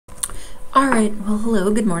Alright, well hello,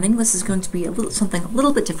 good morning. This is going to be something a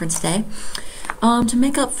little bit different today. To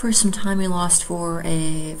make up for some time we lost for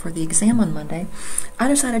the exam on Monday, I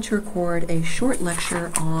decided to record a short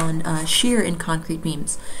lecture on shear in concrete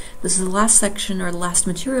beams. This is the last section or the last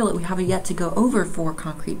material that we have yet to go over for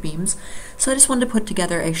concrete beams, so I just wanted to put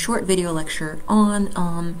together a short video lecture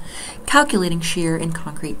on calculating shear in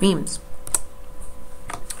concrete beams.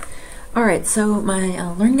 Alright, so my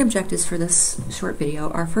learning objectives for this short video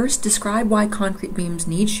are: first, describe why concrete beams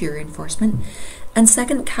need shear reinforcement, and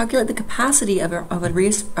second, calculate the capacity of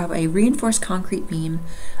a reinforced concrete beam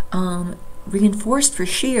reinforced for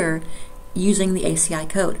shear using the ACI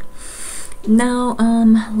code. Now,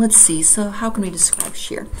 let's see, so how can we describe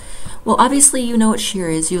shear? Well, obviously you know what shear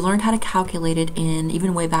is. You learned how to calculate it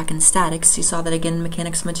even way back in statics. You saw that again in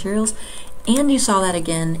mechanics of materials, and you saw that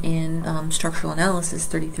again in structural analysis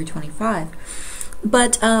 3325.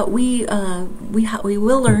 But we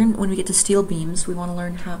will learn when we get to steel beams. We will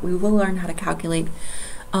learn how to calculate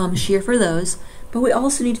shear for those. But we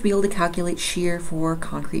also need to be able to calculate shear for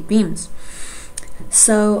concrete beams.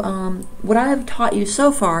 So what I have taught you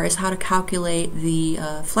so far is how to calculate the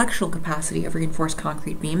flexural capacity of reinforced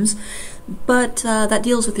concrete beams, but that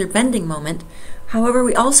deals with your bending moment. However,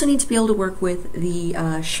 we also need to be able to work with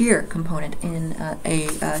the shear component in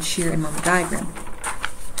a shear and moment diagram.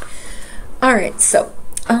 Alright, so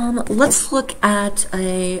let's look at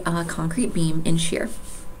a concrete beam in shear.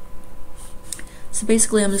 So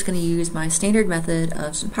basically I'm just going to use my standard method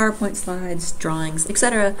of some PowerPoint slides, drawings,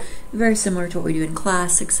 etc. Very similar to what we do in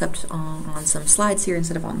class, except on some slides here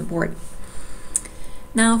instead of on the board.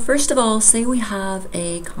 Now, first of all, say we have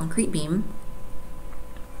a concrete beam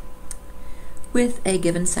with a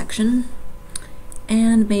given section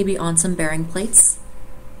and maybe on some bearing plates.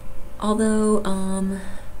 Although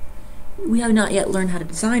we have not yet learned how to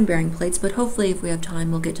design bearing plates, but hopefully if we have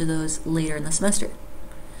time we'll get to those later in the semester.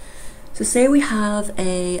 So say we have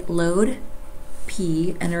a load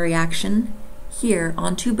P and a reaction here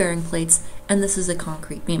on two bearing plates, and this is a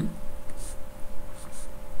concrete beam.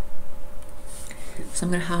 So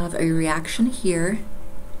I'm going to have a reaction here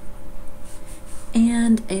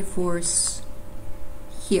and a force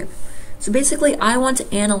here. So basically I want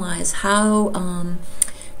to analyze how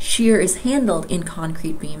shear is handled in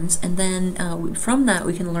concrete beams, and then from that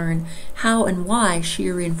we can learn how and why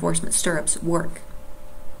shear reinforcement stirrups work.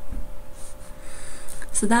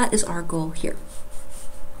 So that is our goal here.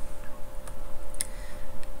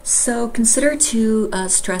 So consider two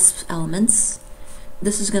stress elements.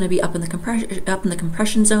 This is going to be up in the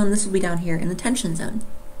compression zone. This will be down here in the tension zone.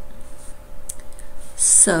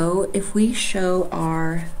 So if we show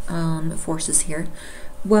our forces here,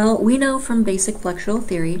 well, we know from basic flexural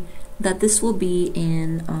theory that this will be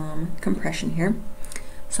in compression here.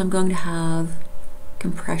 So I'm going to have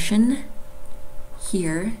compression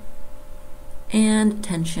here and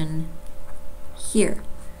tension here.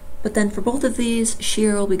 But then for both of these,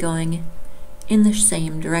 shear will be going in the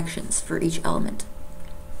same directions for each element.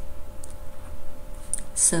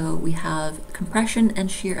 So we have compression and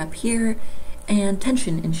shear up here, and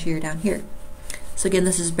tension and shear down here. So again,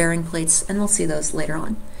 this is bearing plates, and we'll see those later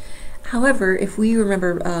on. However, if we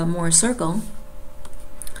remember Moore's circle,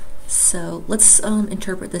 so let's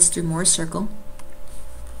interpret this through Moore's circle.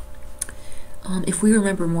 If we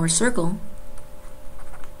remember Moore's circle,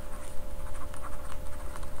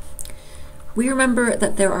 we remember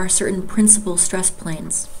that there are certain principal stress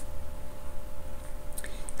planes,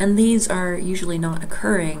 and these are usually not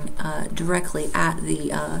occurring directly at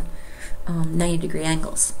the 90-degree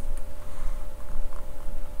angles.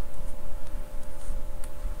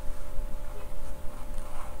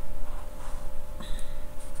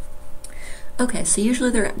 Okay, so usually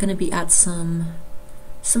they're going to be at some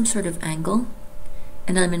sort of angle,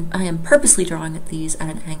 and I am purposely drawing at these at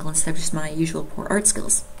an angle instead of just my usual poor art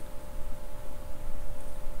skills.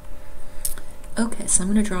 Okay, so I'm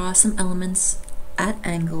going to draw some elements at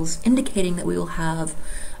angles, indicating that we will have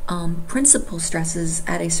principal stresses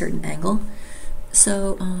at a certain angle.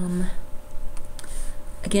 So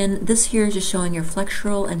again, this here is just showing your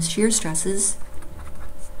flexural and shear stresses,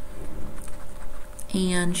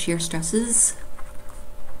 and shear stresses.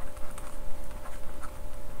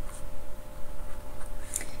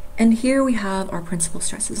 And here we have our principal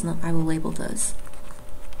stresses, and I will label those.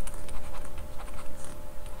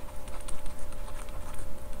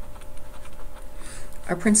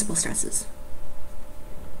 Our principal stresses.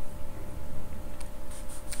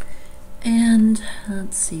 And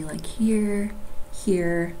let's see, like here,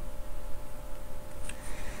 here,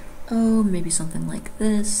 oh, maybe something like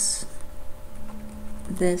this,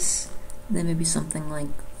 then maybe something like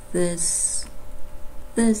this,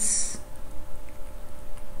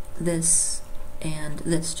 this, and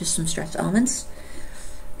this, just some stressed elements.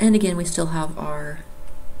 And again, we still have our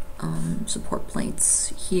support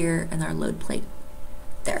plates here and our load plate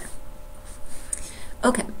there.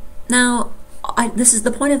 Okay, now this is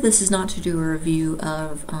the point of this is not to do a review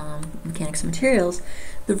of mechanics and materials.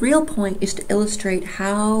 The real point is to illustrate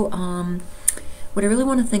how what I really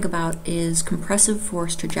want to think about is compressive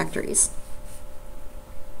force trajectories.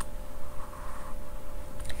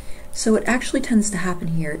 So what actually tends to happen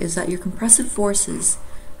here is that your compressive forces,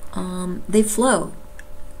 they flow.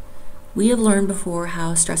 We have learned before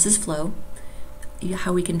how stresses flow,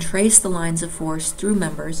 how we can trace the lines of force through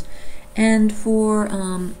members, and for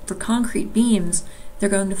concrete beams, they're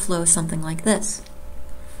going to flow something like this.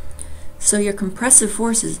 So your compressive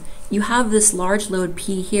forces, you have this large load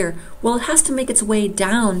P here. Well, it has to make its way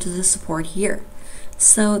down to the support here.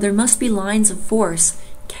 So there must be lines of force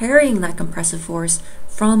carrying that compressive force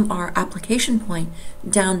from our application point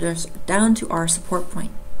down to our support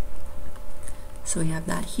point. So we have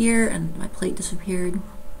that here, and my plate disappeared.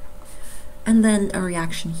 And then a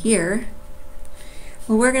reaction here.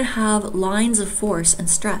 Well, we're going to have lines of force and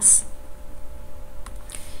stress.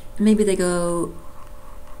 And maybe they go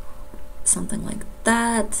something like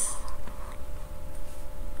that.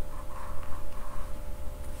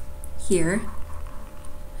 Here.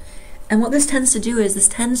 And what this tends to do is this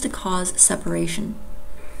tends to cause separation.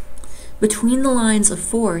 Between the lines of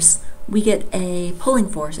force, we get a pulling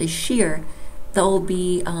force, a shear, that will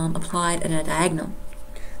be applied at a diagonal.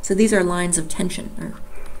 So these are lines of tension, or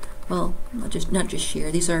well, not just shear.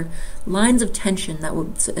 These are lines of tension that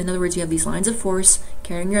will, so in other words, you have these lines of force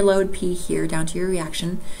carrying your load P here down to your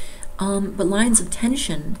reaction, but lines of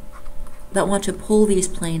tension that want to pull these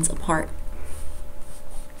planes apart.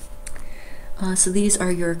 So these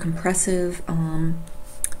are your compressive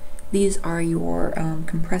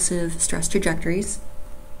compressive stress trajectories.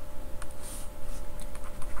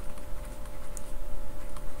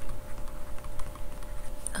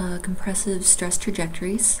 Compressive stress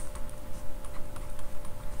trajectories.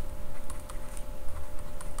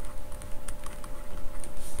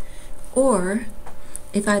 Or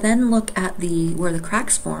if I then look at where the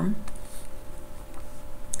cracks form,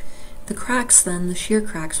 the cracks then, the shear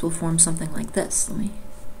cracks, will form something like this. Let me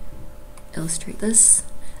illustrate this.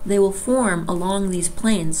 They will form along these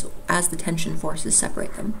planes as the tension forces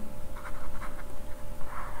separate them.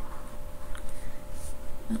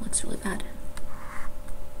 That looks really bad.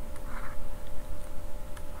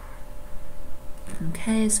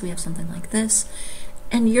 Okay, so we have something like this.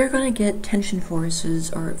 And you're going to get tension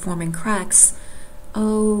forces or forming cracks,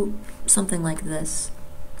 something like this.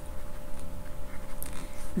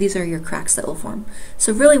 These are your cracks that will form.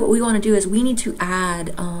 So really what we want to do is we need to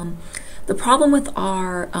add, the problem with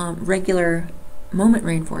our regular moment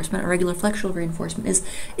reinforcement, or regular flexural reinforcement, is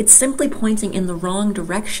it's simply pointing in the wrong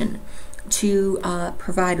direction to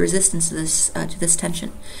provide resistance to this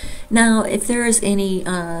tension. Now, if there is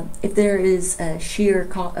a shear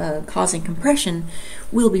causing compression,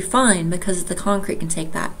 we'll be fine because the concrete can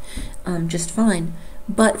take that just fine.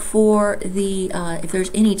 But for the if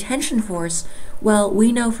there's any tension force, well,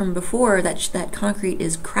 we know from before that concrete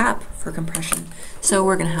is crap for compression, so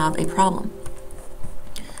we're going to have a problem.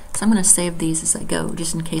 So I'm going to save these as I go,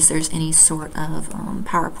 just in case there's any sort of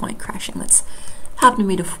PowerPoint crashing that's happened to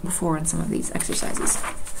me before in some of these exercises.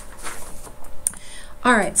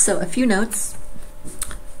 All right, so a few notes.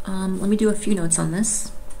 Let me do a few notes on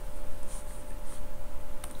this.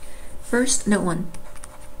 First, note 1.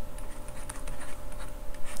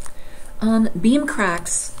 Beam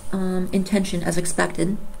cracks in tension as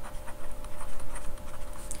expected.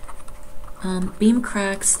 A beam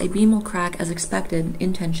will crack as expected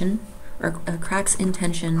in tension, or cracks in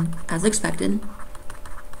tension as expected.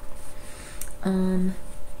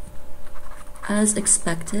 As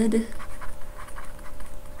expected.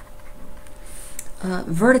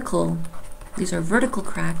 Vertical, these are vertical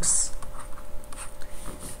cracks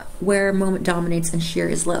where moment dominates and shear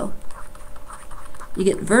is low. You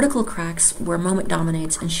get vertical cracks where moment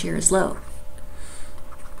dominates and shear is low.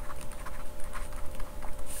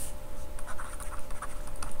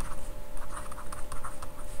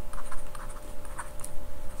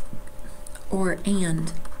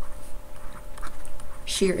 And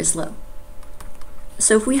shear is low.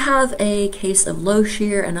 So if we have a case of low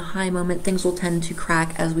shear and a high moment, things will tend to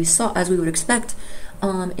crack as we would expect,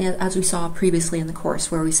 and as we saw previously in the course,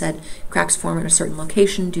 where we said cracks form at a certain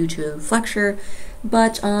location due to flexure.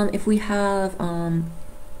 But if we have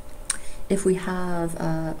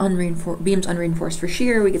beams unreinforced for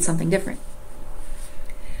shear, we get something different.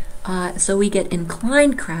 So we get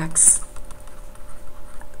inclined cracks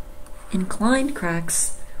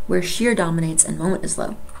where shear dominates and moment is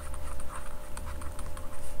low.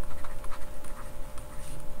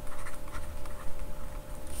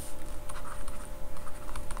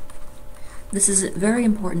 This is very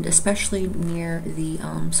important, especially near the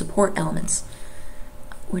support elements,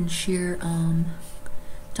 when shear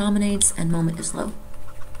dominates and moment is low.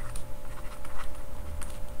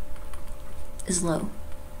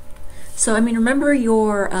 So, I mean, remember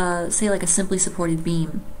your, say like a simply supported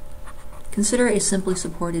beam. Consider a simply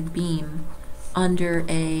supported beam under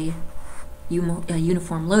a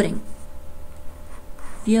uniform loading.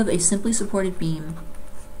 If you have a simply supported beam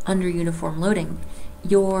under uniform loading,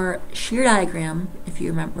 your shear diagram, if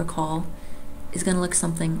you recall, is going to look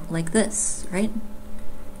something like this, right?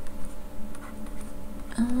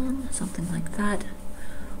 Something like that.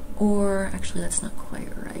 Or, actually that's not quite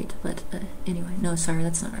right, but anyway, no, sorry,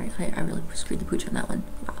 that's not right. I really screwed the pooch on that one.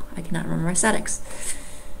 Wow, I cannot remember my statics.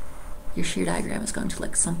 Your shear diagram is going to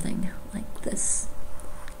look something like this.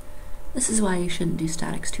 This is why you shouldn't do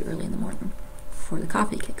statics too early in the morning, before the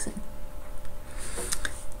coffee kicks in.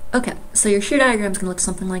 Okay, so your shear diagram is going to look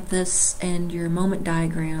something like this, and your moment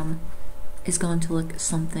diagram is going to look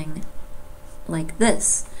something like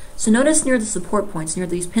this. So notice near the support points, near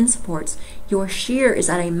these pin supports, your shear is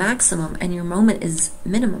at a maximum and your moment is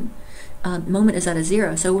minimum. Moment is at a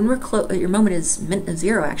 0. So when we're close, your moment is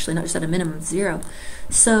 0 actually, not just at a minimum, it's 0.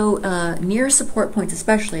 So near support points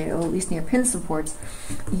especially, or at least near pin supports,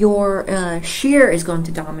 your shear is going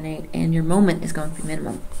to dominate and your moment is going to be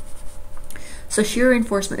minimum. So shear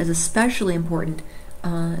reinforcement is especially important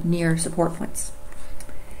near support points.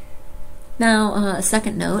 Now, a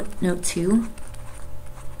second note, note 2.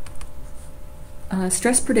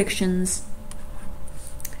 Stress predictions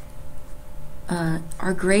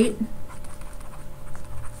are great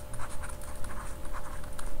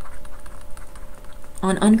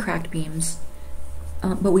on uncracked beams,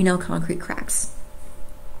 but we know concrete cracks.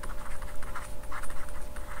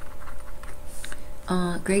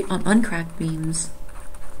 Great on uncracked beams,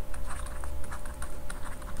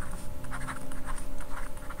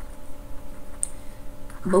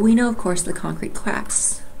 but we know, of course, that concrete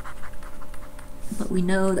cracks.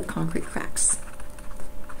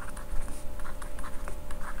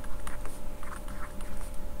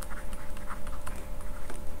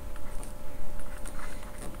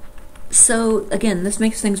 So again, this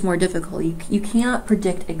makes things more difficult. You can't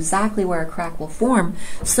predict exactly where a crack will form,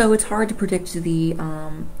 so it's hard to predict the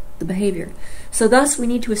behavior. So thus we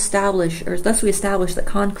need to establish, or thus we establish that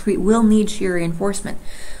concrete will need shear reinforcement.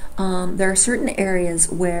 There are certain areas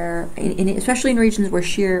where, especially in regions where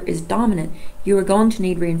shear is dominant, you are going to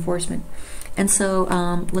need reinforcement. And so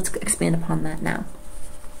let's expand upon that now.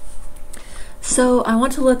 So I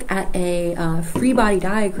want to look at a free body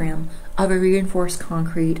diagram of a reinforced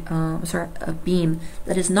concrete, a beam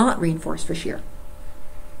that is not reinforced for shear.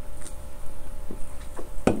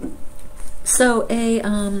 So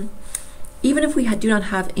even if we do not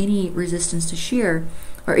have any resistance to shear,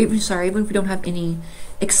 or even if we don't have any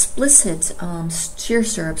explicit shear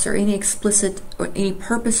stirrups or any explicit or any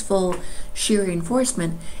purposeful shear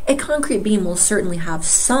reinforcement, a concrete beam will certainly have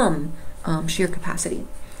some shear capacity.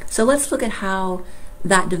 So let's look at how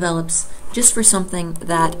that develops just for something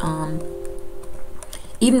that,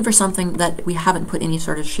 even for something that we haven't put any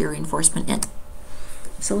sort of shear reinforcement in.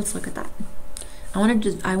 So let's look at that.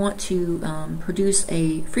 I want to produce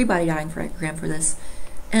a free body diagram for this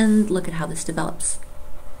and look at how this develops.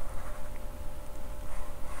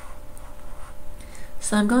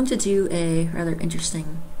 So I'm going to do a rather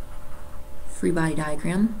interesting free body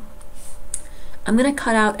diagram. I'm going to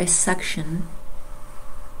cut out a section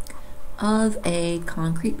of a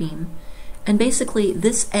concrete beam, and basically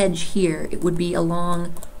this edge here, it would be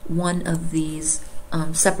along one of these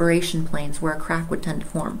separation planes where a crack would tend to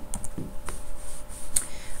form.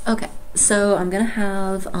 Okay, so I'm going to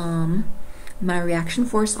have my reaction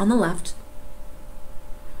force on the left.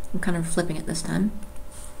 I'm kind of flipping it this time.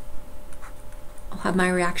 I'll have my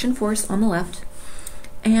reaction force on the left,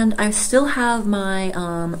 and I still have my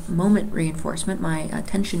moment reinforcement, my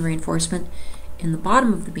tension reinforcement in the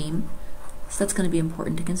bottom of the beam, so that's going to be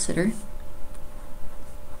important to consider.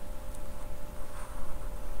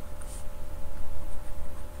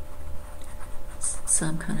 So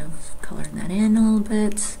I'm kind of coloring that in a little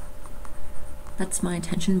bit. That's my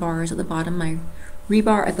tension bars at the bottom, my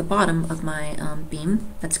rebar at the bottom of my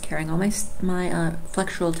beam that's carrying all my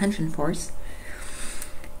flexural tension force.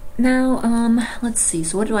 Now, let's see,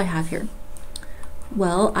 so what do I have here?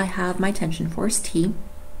 Well, I have my tension force, T.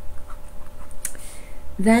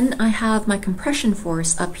 Then I have my compression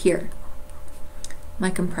force up here.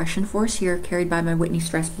 My compression force here, carried by my Whitney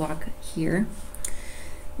stress block here.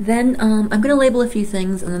 Then I'm going to label a few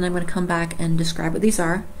things, and then I'm going to come back and describe what these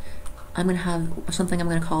are. I'm going to have something I'm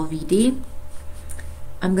going to call VD.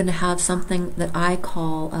 I'm going to have something that I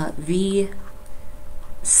call VCZ.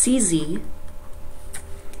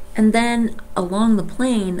 And then along the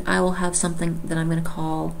plane, I will have something that I'm going to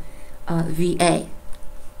call VA.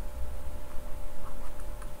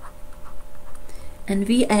 And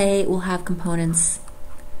VA will have components.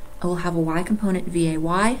 I will have a Y component,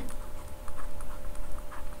 VAY,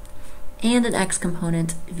 and an X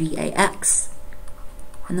component, VAX.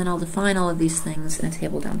 And then I'll define all of these things in a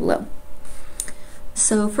table down below.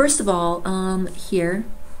 So first of all, here,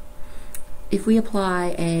 if we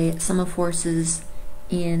apply a sum of forces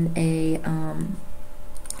in the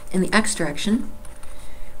X direction,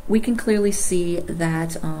 we can clearly see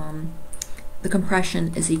that the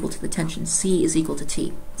compression is equal to the tension. C is equal to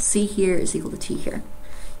T. C here is equal to T here,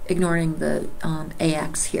 ignoring the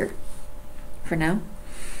AX here for now,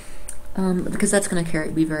 because that's going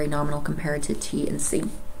to be very nominal compared to T and C.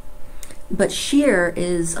 But shear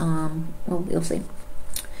is, well, you'll see.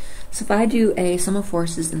 So if I do a sum of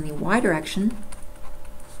forces in the Y direction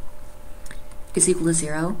is equal to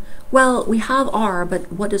 0, well, we have R, but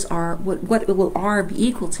what will R be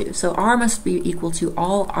equal to? So R must be equal to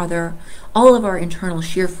all of our internal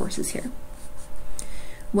shear forces here.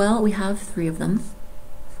 Well, we have 3 of them.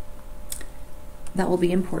 That will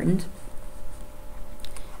be important.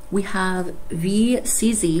 We have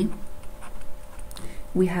VCZ,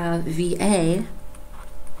 we have VA,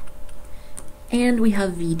 and we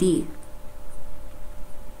have VD.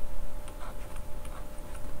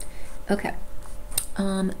 Okay.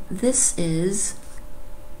 This is,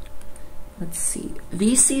 let's see,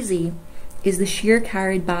 VCZ is the shear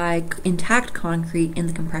carried by intact concrete in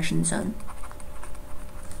the compression zone.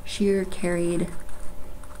 Shear carried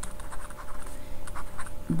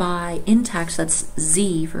by intact, so that's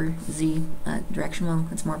Z for Z direction, well,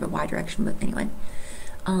 it's more of a Y direction, but anyway.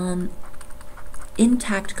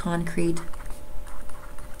 Intact concrete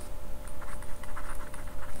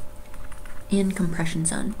in compression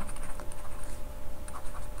zone.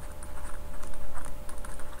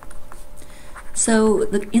 So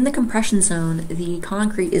in the compression zone, the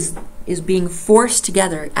concrete is being forced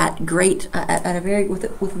together at with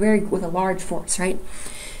a large force, right?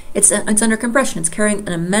 It's under compression. It's carrying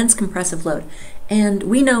an immense compressive load, and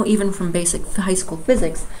we know even from basic high school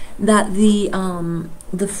physics that the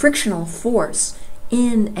frictional force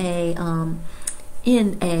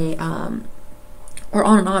or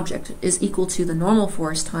on an object is equal to the normal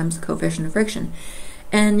force times the coefficient of friction.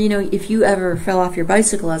 And you know, if you ever fell off your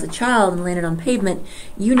bicycle as a child and landed on pavement,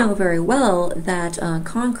 you know very well that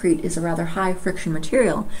concrete is a rather high friction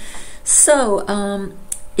material. So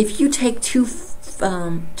if you take two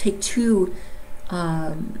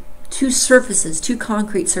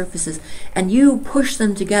concrete surfaces, and you push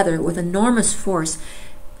them together with enormous force,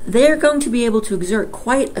 they're going to be able to exert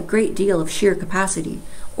quite a great deal of shear capacity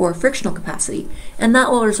or frictional capacity, and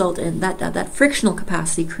that will result in that frictional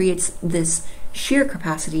capacity creates this shear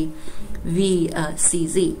capacity,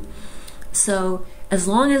 VCZ. So as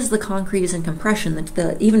long as the concrete is in compression,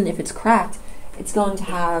 even if it's cracked, it's going to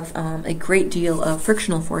have a great deal of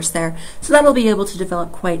frictional force there, so that'll be able to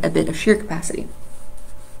develop quite a bit of shear capacity.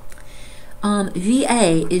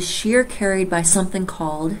 VA is shear carried by something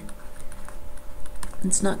called,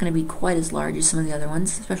 it's not going to be quite as large as some of the other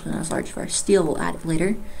ones, especially not as large for our steel, we'll add it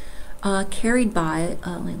later, carried by,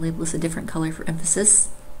 let me label this a different color for emphasis,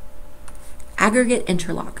 aggregate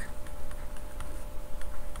interlock.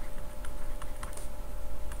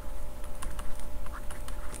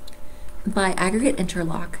 By aggregate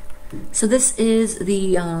interlock, so this is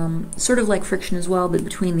the sort of like friction as well, but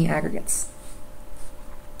between the aggregates.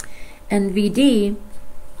 And VD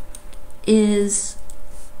is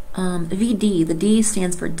VD, the D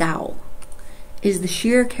stands for dowel, is the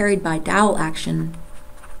shear carried by dowel action,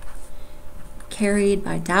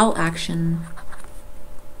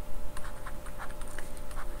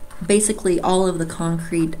 basically all of the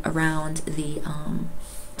concrete around the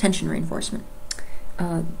tension reinforcement.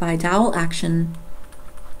 By dowel action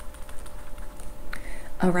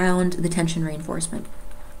around the tension reinforcement.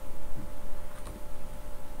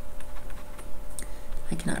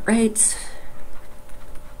 I cannot write.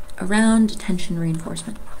 Around tension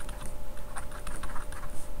reinforcement.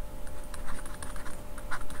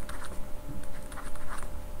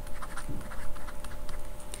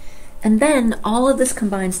 And then all of this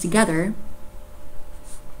combines together.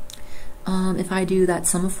 If I do that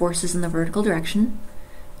sum of forces in the vertical direction,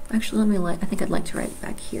 actually I think I'd like to write it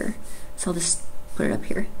back here, so I'll just put it up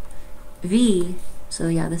here. V, so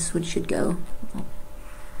yeah, this should go,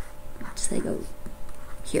 let's say go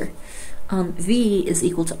here. V is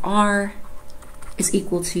equal to R is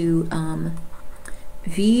equal to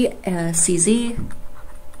VCZ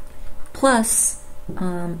plus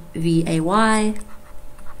VAY.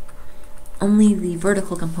 Only the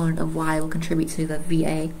vertical component of Y will contribute to the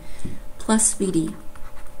VA plus VD.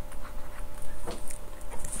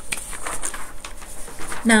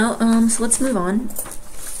 Now, so let's move on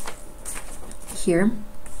here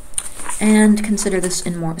and consider this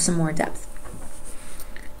in some more depth.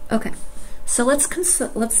 Okay, so let's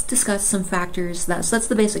discuss some factors. So that's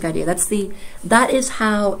the basic idea. That is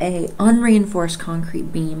how a unreinforced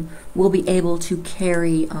concrete beam will be able to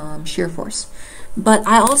carry shear force. But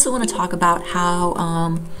I also want to talk about how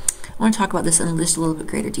I want to talk about this in just a little bit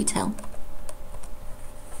greater detail.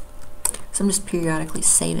 So I'm just periodically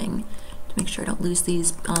saving to make sure I don't lose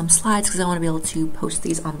these slides, because I want to be able to post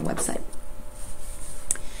these on the website.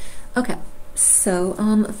 Okay, so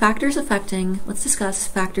let's discuss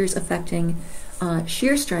factors affecting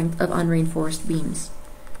shear strength of unreinforced beams.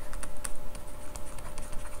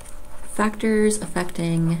 Factors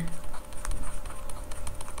affecting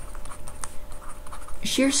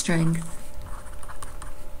shear strength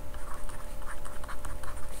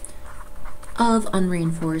of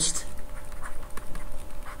unreinforced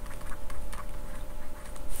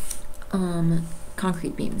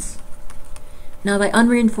concrete beams. Now, by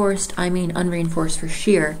unreinforced, I mean unreinforced for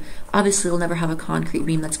shear. Obviously, we'll never have a concrete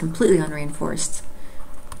beam that's completely unreinforced,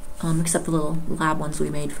 except the little lab ones we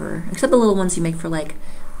made except the little ones you make for like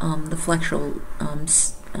the flexural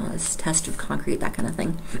test of concrete, that kind of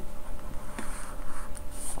thing.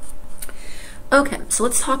 Okay, so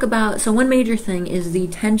let's talk about, so one major thing is the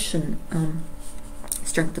tension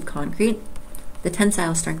strength of concrete, the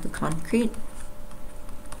tensile strength of concrete.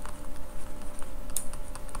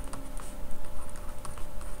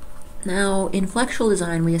 Now, in flexural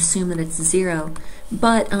design, we assume that it's 0,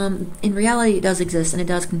 but in reality it does exist, and it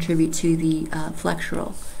does contribute to the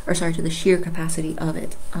to the shear capacity of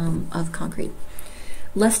it, of concrete.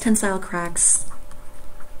 Less tensile cracks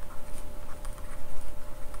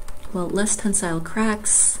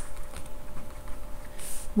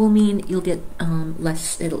will mean you'll get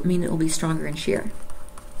it'll mean it will be stronger in shear.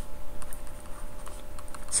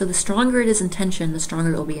 So the stronger it is in tension, the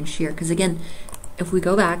stronger it will be in shear, because again, if we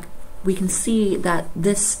go back, we can see that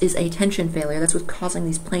this is a tension failure. That's what's causing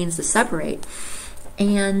these planes to separate.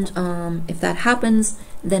 And if that happens,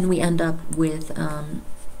 then we end up with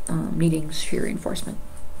needing shear reinforcement.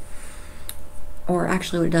 Or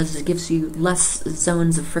actually what it does is it gives you less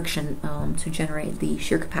zones of friction to generate the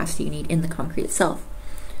shear capacity you need in the concrete itself.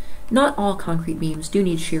 Not all concrete beams do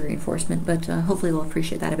need shear reinforcement, but hopefully we'll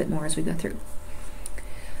appreciate that a bit more as we go through.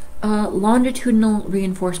 Longitudinal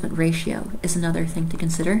reinforcement ratio is another thing to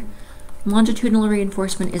consider. Longitudinal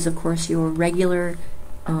reinforcement is, of course, your regular,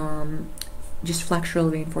 just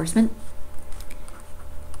flexural reinforcement.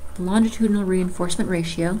 The longitudinal reinforcement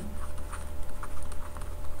ratio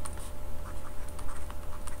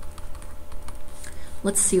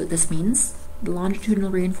let's see what this means. The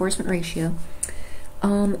longitudinal reinforcement ratio.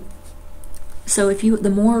 So if the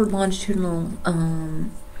more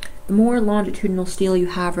longitudinal steel you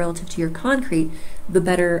have relative to your concrete, the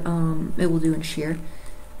better it will do in shear.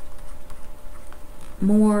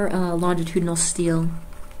 More longitudinal steel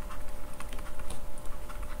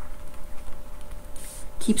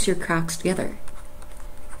keeps your cracks together.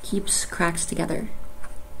 Keeps cracks together.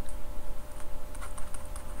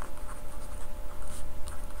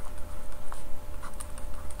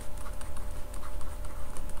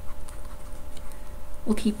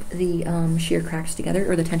 Will keep the shear cracks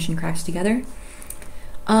together, or the tension cracks together.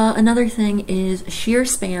 Another thing is shear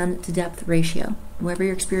span to depth ratio. Wherever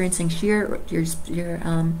you're experiencing shear, your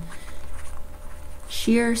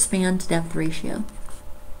shear span to depth ratio.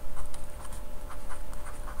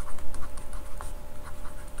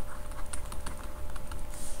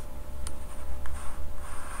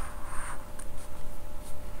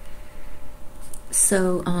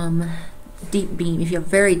 So deep beam, if you have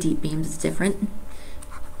very deep beams, it's different.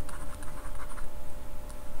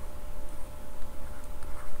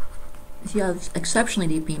 If you have exceptionally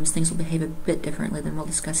deep beams, things will behave a bit differently than we'll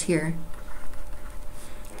discuss here.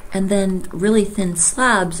 And then really thin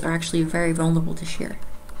slabs are actually very vulnerable to shear,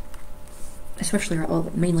 especially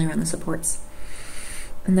mainly around the supports.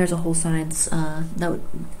 And there's a whole science that would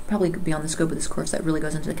probably be on the scope of this course that really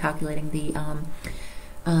goes into calculating the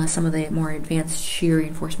some of the more advanced shear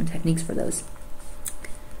reinforcement techniques for those.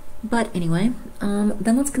 But anyway,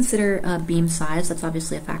 then let's consider beam size. That's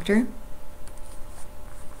obviously a factor.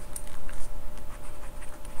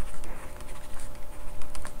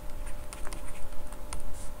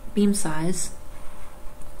 Beam size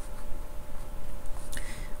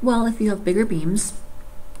Well, if you have bigger beams,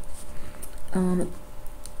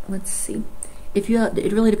 let's see. If you have,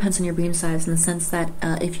 it really depends on your beam size in the sense that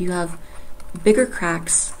if you have bigger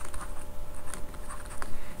cracks,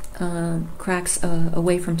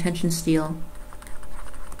 away from tension steel,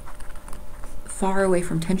 far away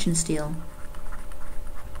from tension steel,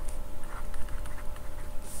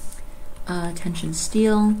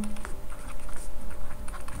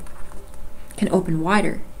 can open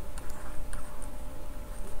wider.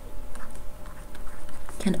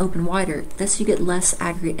 Thus you get less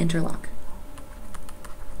aggregate interlock.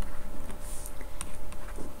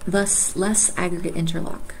 Less aggregate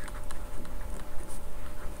interlock.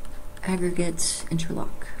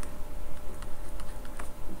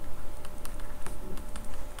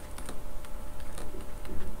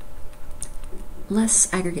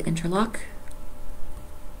 Less aggregate interlock.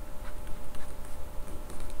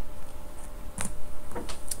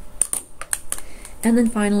 And then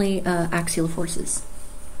finally, axial forces.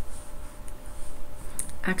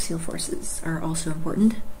 Axial forces are also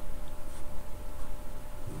important.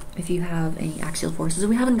 If you have any axial forces,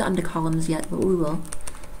 we haven't gotten to columns yet, but we will.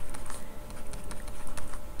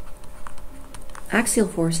 Axial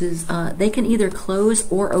forces, they can either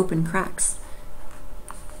close or open cracks.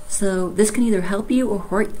 So this can either help you or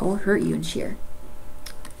hurt you in shear.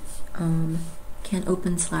 Can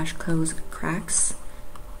open/close cracks.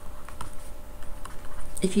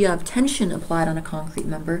 If you have tension applied on a concrete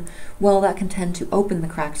member, well, that can tend to open the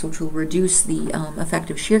cracks, which will reduce the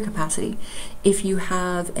effective shear capacity. If you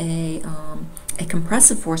have a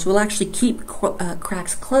compressive force, will actually keep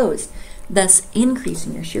cracks closed, thus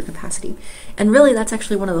increasing your shear capacity. And really, that's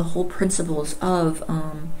actually one of the whole principles of,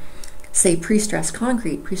 say, pre-stressed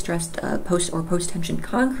concrete, post-tension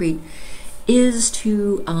concrete, is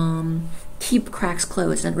to keep cracks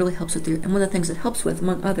closed, and it really helps with and one of the things it helps with,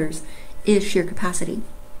 among others, is shear capacity.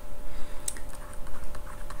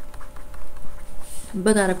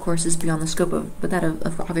 But that, of course, is beyond the scope of,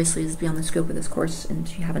 obviously is beyond the scope of this course, and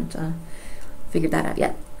you haven't figured that out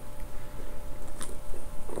yet.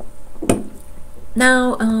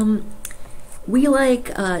 Now, we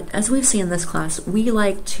like, as we've seen in this class, we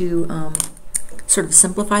like to sort of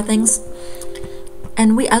simplify things.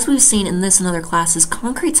 And as we've seen in this and other classes,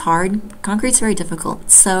 concrete's hard. Concrete's very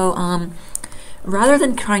difficult. So, rather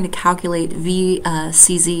than trying to calculate V,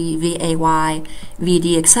 CZ, VAY,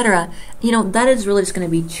 VD, etc., that is really just going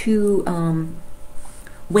to be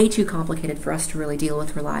way too complicated for us to really deal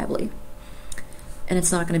with reliably. And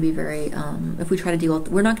it's not going to be very, if we try to deal with,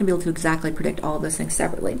 we're not going to be able to exactly predict all of those things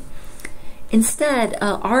separately. Instead,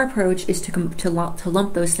 our approach is to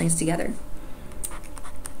lump those things together.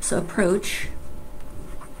 So approach,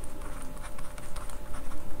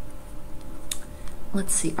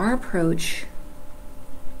 let's see, our approach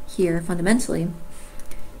here, fundamentally,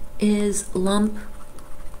 is lump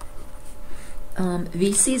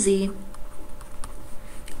VCZ,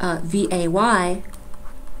 VAY,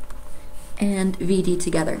 and VD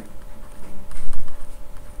together.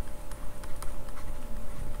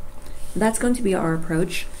 That's going to be our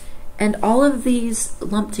approach, and all of these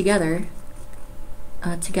lumped together,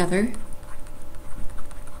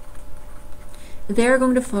 they're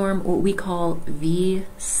going to form what we call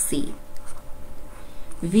VC.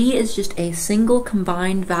 V is just a single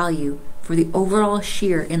combined value for the overall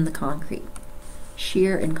shear in the concrete.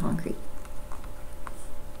 Shear in concrete.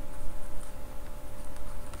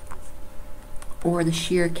 Or the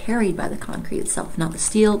shear carried by the concrete itself, not the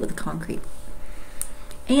steel, but the concrete.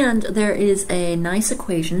 And there is a nice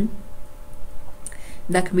equation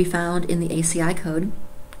that can be found in the ACI code,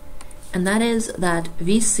 and that is that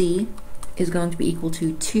VC is going to be equal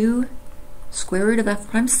to 2 square root of F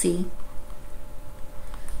prime C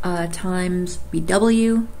times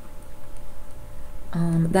BW,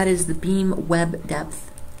 that is the beam web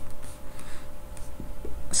depth.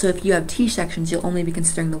 So if you have T sections, you'll only be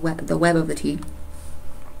considering the web of the T.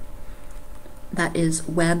 That is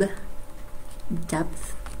web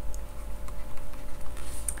depth.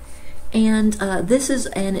 And this is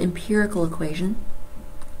an empirical equation,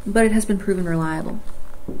 but it has been proven reliable.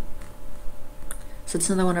 So it's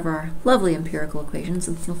another one of our lovely empirical equations,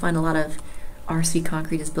 and you'll find a lot of RC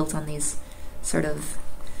concrete is built on these sort of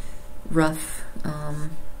rough,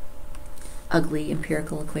 ugly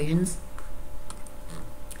empirical equations.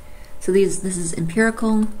 So this is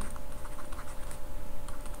empirical,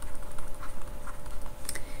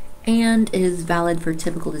 and is valid for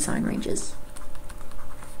typical design ranges.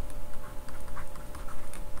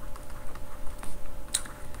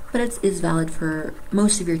 But it is valid for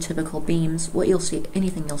most of your typical beams, what you'll see,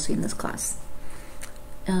 anything you'll see in this class.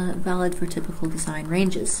 Valid for typical design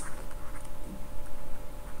ranges.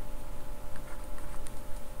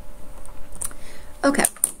 Okay,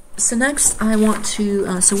 so next I want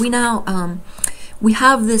to, so we now, we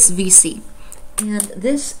have this VC. And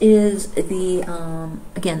this is the,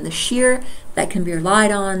 again, the shear that can be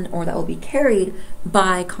relied on or that will be carried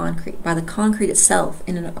by concrete, by the concrete itself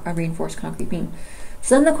in a reinforced concrete beam.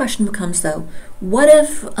 So then the question becomes, though, what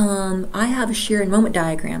if I have a shear and moment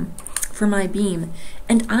diagram for my beam,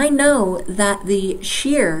 and I know that the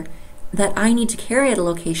shear that I need to carry at a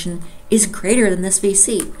location is greater than this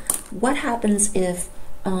VC? What happens if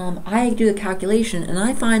I do the calculation and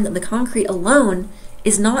I find that the concrete alone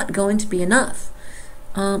is not going to be enough?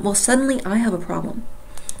 Well, suddenly I have a problem.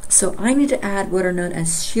 So I need to add what are known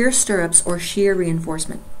as shear stirrups or shear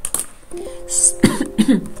reinforcement.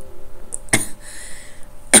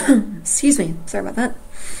 Excuse me, sorry about that.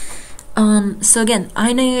 So again,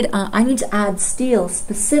 I need to add steel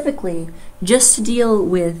specifically just to deal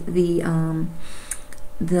with the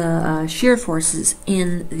shear forces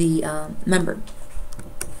in the member.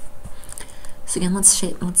 So again, let's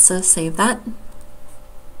save that.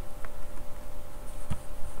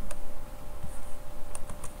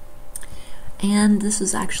 And this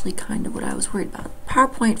is actually kind of what I was worried about.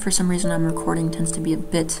 PowerPoint, for some reason I'm recording, tends to be a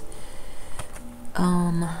bit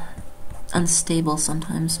unstable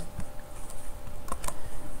sometimes.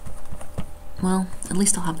 Well, at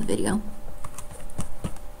least I'll have the video.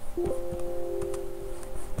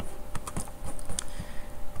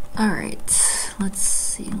 Alright, let's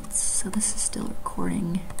see. So this is still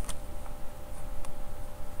recording.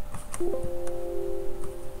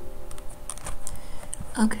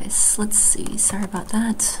 Okay, so let's see. Sorry about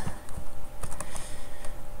that.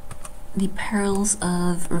 The perils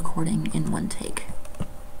of recording in one take.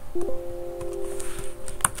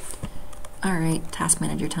 Alright, task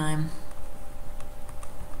manager time.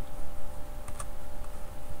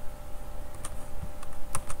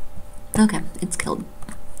 Okay, it's killed.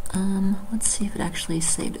 Let's see if it actually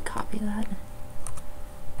saved a copy of that.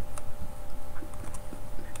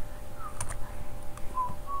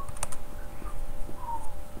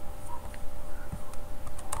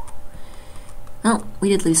 Oh, we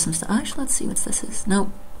did lose some stuff. Actually, let's see what this is. Nope,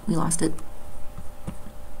 we lost it.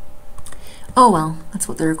 Oh well, that's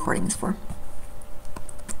what the recording is for.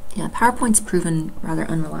 Yeah, PowerPoint's proven rather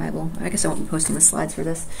unreliable. I guess I won't be posting the slides for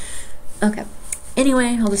this. Okay.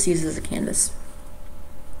 Anyway, I'll just use it as a canvas.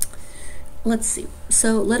 Let's see.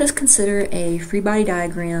 So let us consider a free body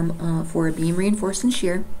diagram for a beam reinforced in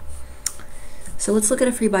shear. So let's look at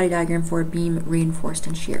a free body diagram for a beam reinforced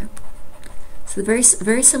in shear. So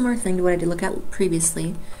very similar thing to what I did look at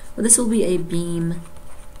previously, but this will be a beam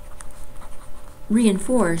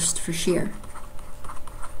reinforced for shear,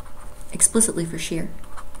 explicitly for shear,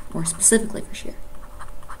 or specifically for shear.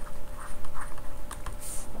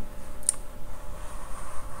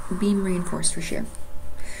 Beam reinforced for shear.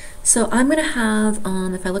 So I'm going to have,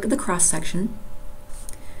 if I look at the cross section,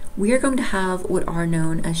 we are going to have what are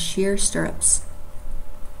known as shear stirrups.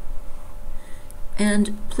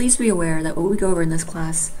 And please be aware that what we go over in this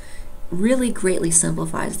class really greatly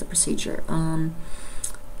simplifies the procedure.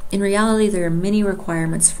 In reality, there are many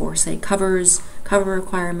requirements for, say, cover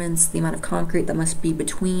requirements, the amount of concrete that must be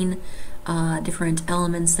between different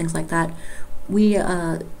elements, things like that. We,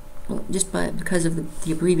 because of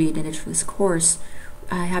the abbreviated nature for this course,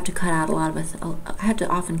 I have to cut out a lot of I have to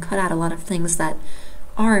often cut out a lot of things that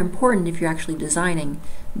are important if you're actually designing.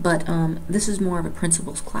 But this is more of a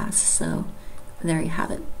principles class, so there you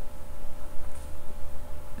have it.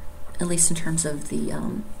 At least in terms of the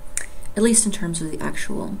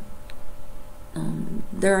actual.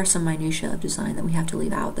 There are some minutiae of design that we have to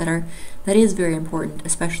leave out that is very important,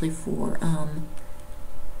 especially for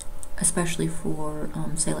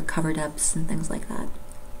say like cover depths and things like that.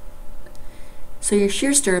 So your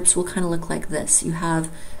shear stirrups will kind of look like this. You have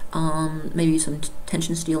maybe some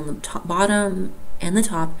tension steel in the bottom and the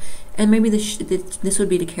top, and maybe this would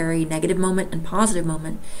be to carry negative moment and positive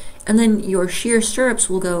moment, and then your shear stirrups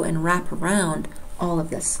will go and wrap around all of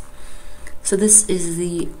this. So this is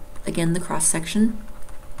again the cross section,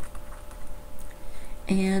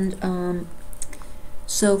 and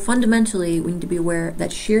so fundamentally we need to be aware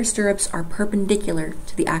that shear stirrups are perpendicular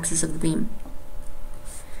to the axis of the beam.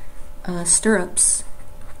 Stirrups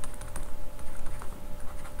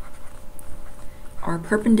are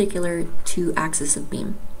perpendicular to axis of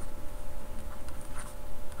beam.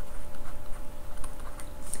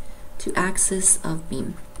 To axis of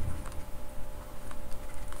beam.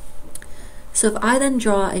 So if I then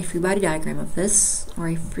draw a free body diagram of this, or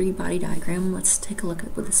a free body diagram, let's take a look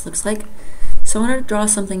at what this looks like. So I want to draw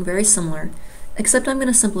something very similar, except I'm going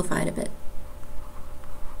to simplify it a bit.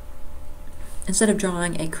 Instead of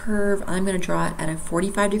drawing a curve, I'm going to draw it at a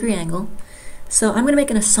 45-degree angle. So I'm going to make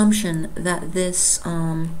an assumption that this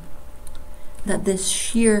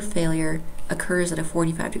shear failure occurs at a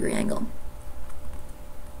 45-degree angle.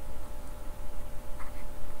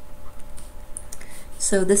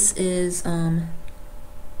 So this is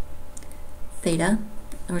theta,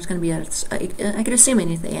 or it's going to be at, I could assume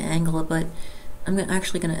any angle, but I'm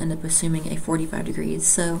actually going to end up assuming a 45 degrees.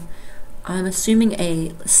 So I'm assuming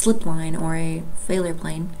a slip line or a failure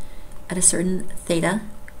plane at a certain theta,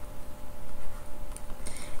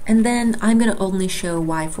 and then I'm going to only show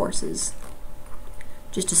y forces,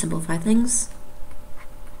 just to simplify things,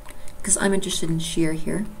 because I'm interested in shear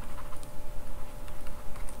here.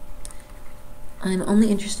 I'm only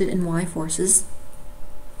interested in y forces,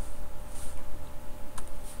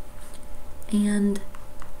 and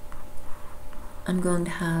I'm going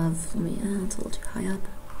to have, it's a little too high up.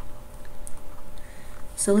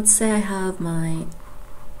 So let's say I have my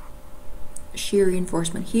shear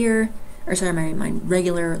reinforcement here, or sorry, my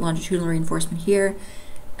regular longitudinal reinforcement here,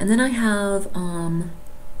 and then I have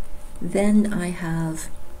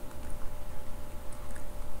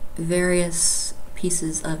various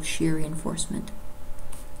pieces of shear reinforcement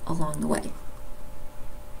along the way.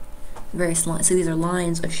 Various lines. So these are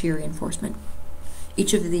lines of shear reinforcement.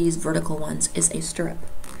 Each of these vertical ones is a stirrup.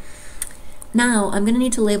 Now I'm going to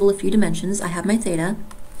need to label a few dimensions. I have my theta.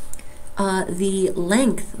 The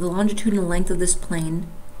length, the longitudinal length of this plane,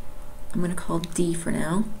 I'm going to call D for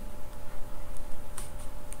now.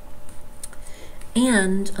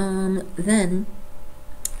 And then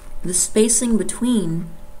the spacing between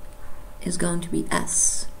is going to be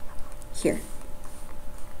S here.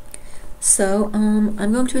 So I'm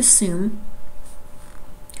going to assume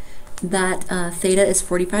that theta is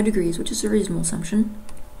 45 degrees, which is a reasonable assumption.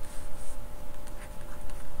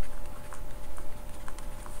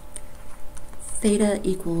 Theta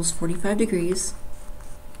equals 45 degrees.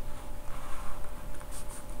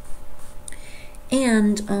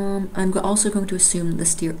 And I'm also going to assume the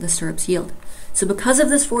stirrups yield. So because of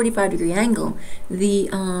this 45-degree angle, the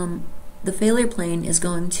failure plane is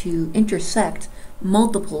going to intersect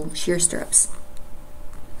multiple shear stirrups.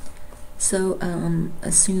 So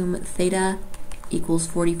assume theta equals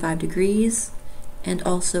 45 degrees, and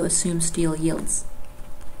also assume steel yields.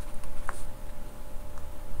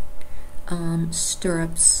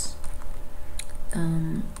 Stirrups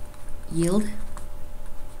yield.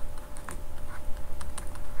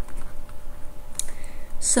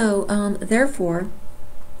 So therefore,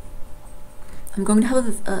 I'm going to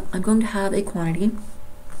have a quantity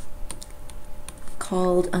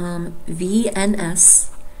called VNS,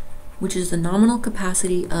 which is the nominal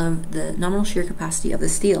shear capacity of the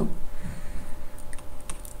steel,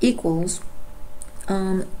 equals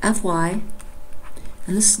Fy,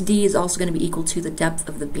 and this D is also going to be equal to the depth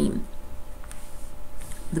of the beam,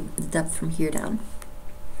 the depth from here down.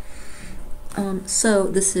 So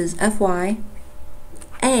this is Fy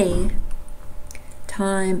A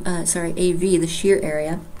time, AV, the shear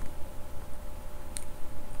area,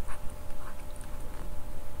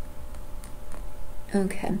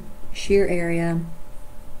 shear area,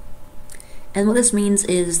 and what this means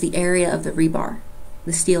is the area of the rebar,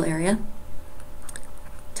 the steel area,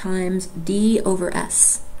 times D over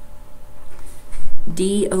S.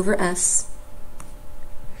 D over S.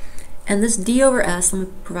 And this D over S, let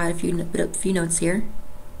me provide a few notes here.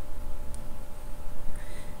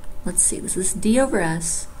 Let's see, this is D over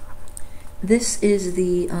S. This is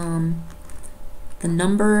the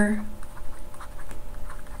number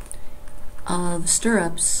of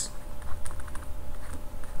stirrups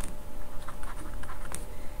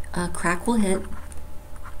a crack will hit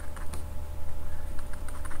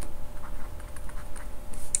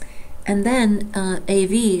and then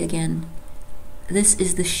AV again, this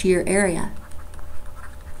is the shear area.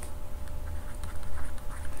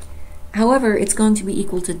 However, it's going to be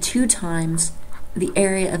equal to 2 times the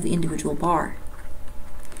area of the individual bar.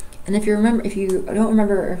 And if you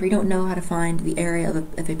don't know how to find the area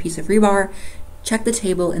of a piece of rebar, check the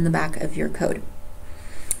table in the back of your code.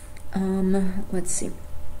 Let's see.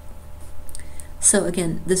 So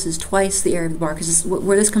again, this is twice the area of the bar, because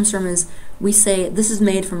where this comes from is we say this is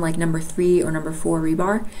made from like number 3 or number 4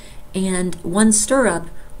 rebar, and one stirrup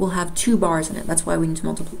will have 2 bars in it. That's why we need to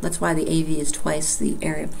multiply. That's why the AV is twice the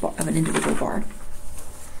area of an individual bar.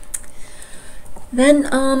 Then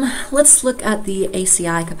let's look at the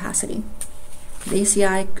ACI capacity. The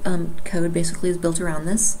ACI code basically is built around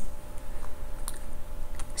this.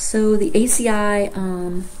 So the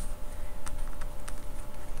ACI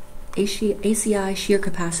shear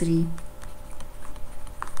capacity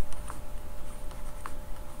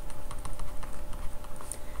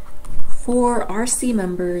For RC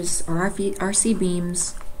members or RC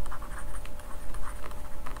beams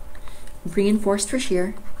reinforced for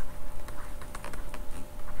shear,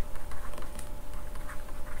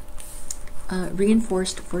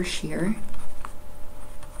 reinforced for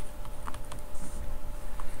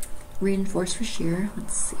shear,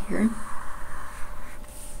 let's see here.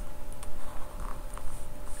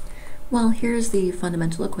 Well, here's the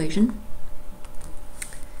fundamental equation.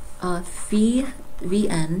 Phi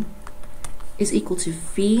Vn is equal to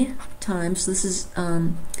phi times, so this is,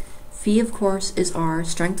 phi of course is our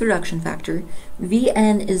strength reduction factor.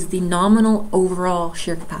 Vn is the nominal overall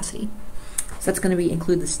shear capacity. So that's going to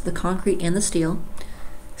include the concrete and the steel.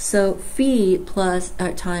 So phi plus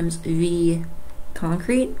times V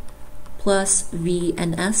concrete plus V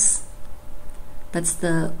and S, that's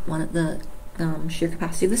the shear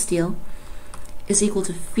capacity of the steel, is equal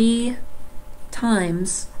to phi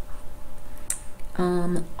times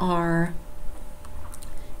our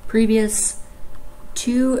previous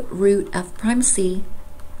 2 root F prime C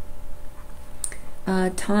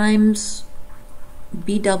times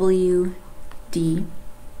BW D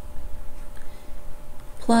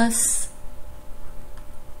plus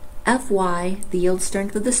Fy, the yield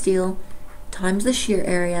strength of the steel, times the shear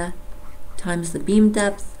area times the beam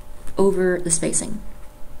depth over the spacing.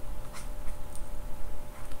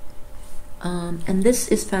 And this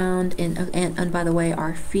is found in, and by the way,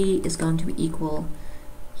 our phi is going to be equal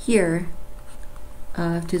here to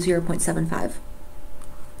 0.75.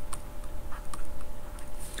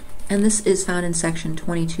 And this is found in section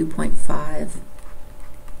 22.5,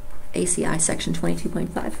 ACI section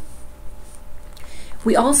 22.5.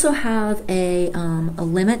 We also have a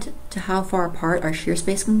limit to how far apart our shear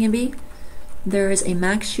spacing can be. There is a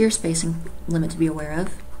max shear spacing limit to be aware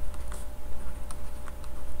of.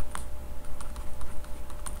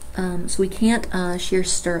 So we can't shear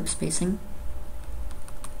stirrup spacing.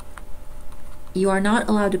 You are not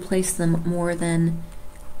allowed to place them more than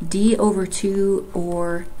D over 2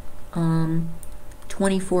 or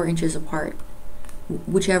 24 inches apart,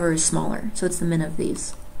 whichever is smaller. So it's the min of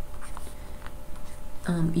these.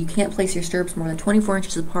 You can't place your stirrups more than 24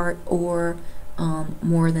 inches apart or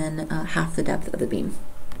more than half the depth of the beam.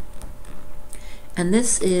 And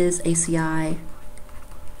this is ACI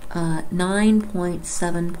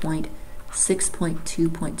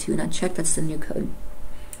 9.7.6.2.2, and I checked, that's the new code.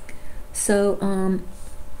 So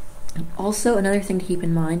also another thing to keep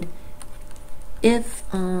in mind, if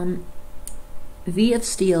V of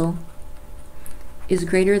steel is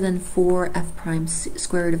greater than 4 F prime C,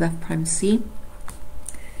 square root of F prime C,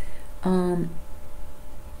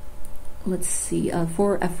 let's see,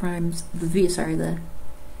 4 F primes,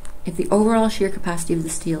 if the overall shear capacity of the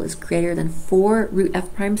steel is greater than 4 root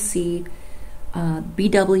F prime C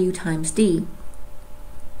BW times D,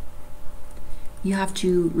 you have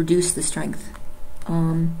to reduce the strength.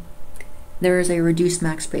 There is a reduced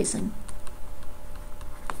max spacing,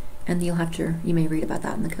 and you may read about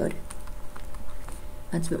that in the code.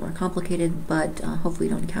 That's a bit more complicated, but hopefully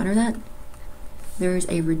you don't encounter that. There is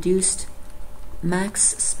a reduced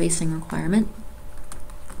max spacing requirement.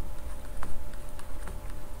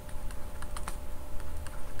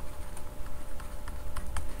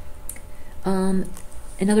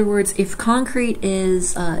 In other words, if concrete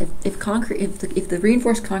is if the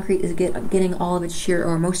reinforced concrete is getting all of its shear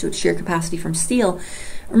or most of its shear capacity from steel,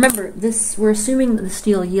 remember we're assuming that the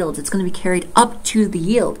steel yields. It's going to be carried up to the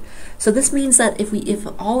yield. So this means that if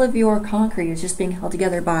all of your concrete is just being held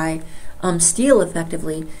together by steel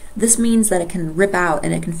effectively, this means that it can rip out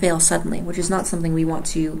and it can fail suddenly, which is not something we want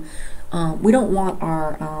to. We don't want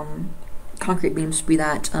our concrete beams to be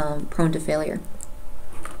that prone to failure.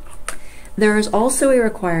 There is also a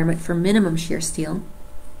requirement for minimum shear steel.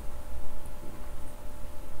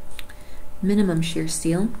 Minimum shear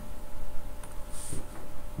steel.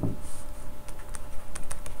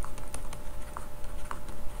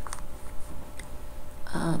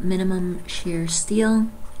 Minimum shear steel.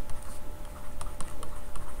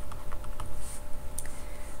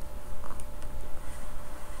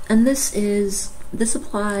 And this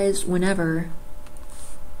applies whenever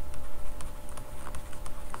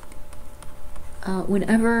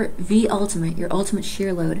V ultimate, your ultimate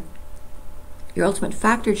shear load, your ultimate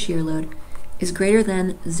factored shear load, is greater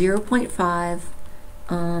than 0.5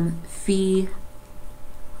 phi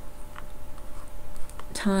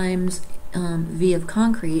times V of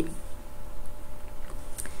concrete,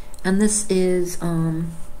 and this is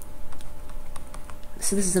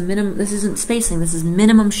so this is a minimum. This isn't spacing. This is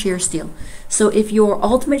minimum shear steel. So if your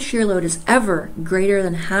ultimate shear load is ever greater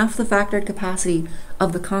than half the factored capacity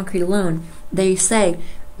of the concrete alone, they say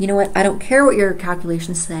you know what, I don't care what your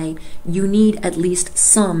calculations say, you need at least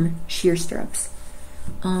some shear stirrups.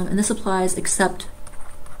 And this applies except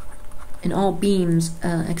in all beams,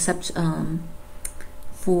 except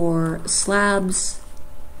for slabs,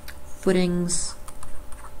 footings,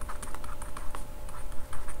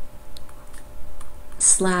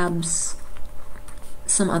 slabs,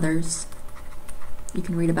 some others. You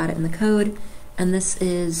can read about it in the code, and this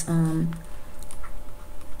is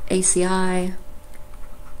ACI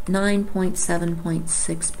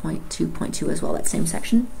 9.7.6.2.2 as well, that same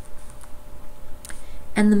section.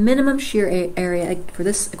 And the minimum shear area for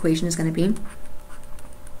this equation is going to be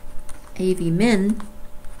AV min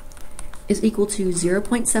is equal to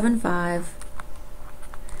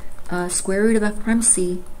 0.75 square root of f prime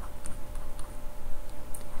c,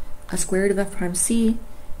 a square root of f prime c,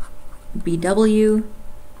 BW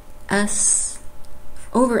s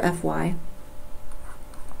over fy,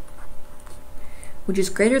 which is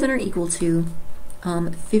greater than or equal to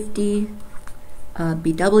 50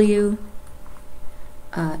 BW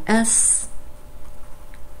s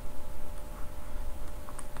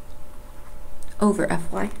over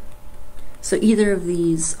fy. So either of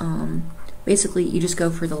these, basically you just go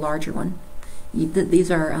for the larger one.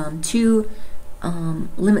 These are two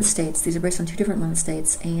limit states. These are based on two different limit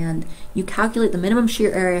states, and you calculate the minimum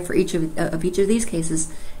shear area for each of these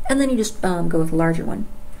cases, and then you just go with the larger one.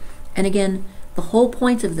 And again, the whole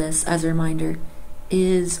point of this, as a reminder,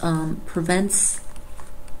 is prevents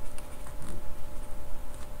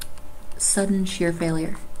sudden shear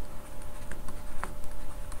failure.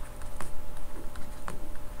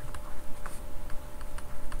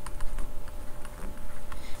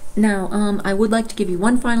 Now, I would like to give you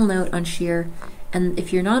one final note on shear, and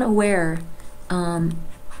if you're not aware, the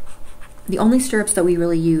only stirrups that we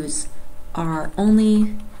really use are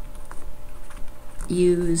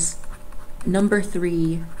use number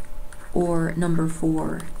 3 or number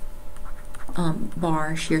 4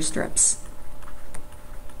 bar shear stirrups.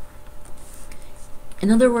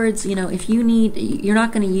 In other words, you know, if you need, you're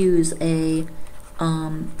not going to use a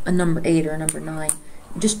number 8 or a number 9.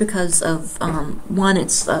 Just because of one,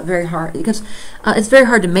 it's very hard, because it's very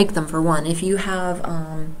hard to make them, for one. If you have,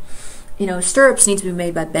 you know, stirrups need to be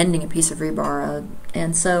made by bending a piece of rebar,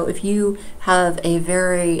 and so if you have a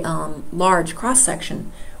very large cross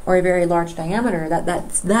section or a very large diameter, that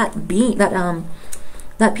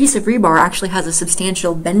piece of rebar actually has a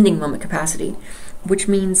substantial bending moment capacity, which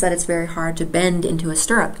means that it's very hard to bend into a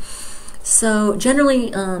stirrup. So generally,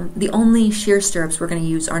 the only shear stirrups we're going to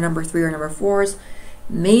use are number 3 or number 4s.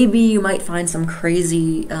 Maybe you might find some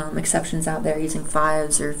crazy exceptions out there using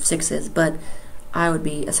 5s or 6s, but I would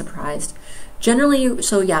be surprised. Generally,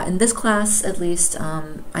 so yeah, in this class at least,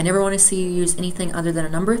 I never want to see you use anything other than a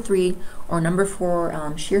number 3 or number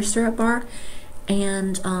 4 shear stirrup bar.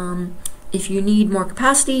 And if you need more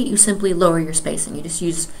capacity, you simply lower your spacing. You just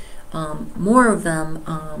use more of them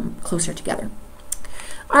closer together.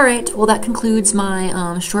 All right, well, that concludes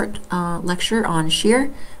my short lecture on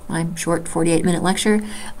shear. My short 48-minute lecture.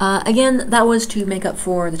 Again, that was to make up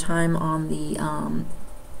for the time on the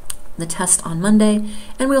test on Monday,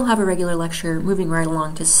 and we'll have a regular lecture moving right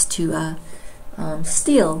along to steel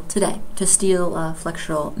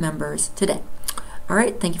flexural members today. All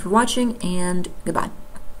right, thank you for watching, and goodbye.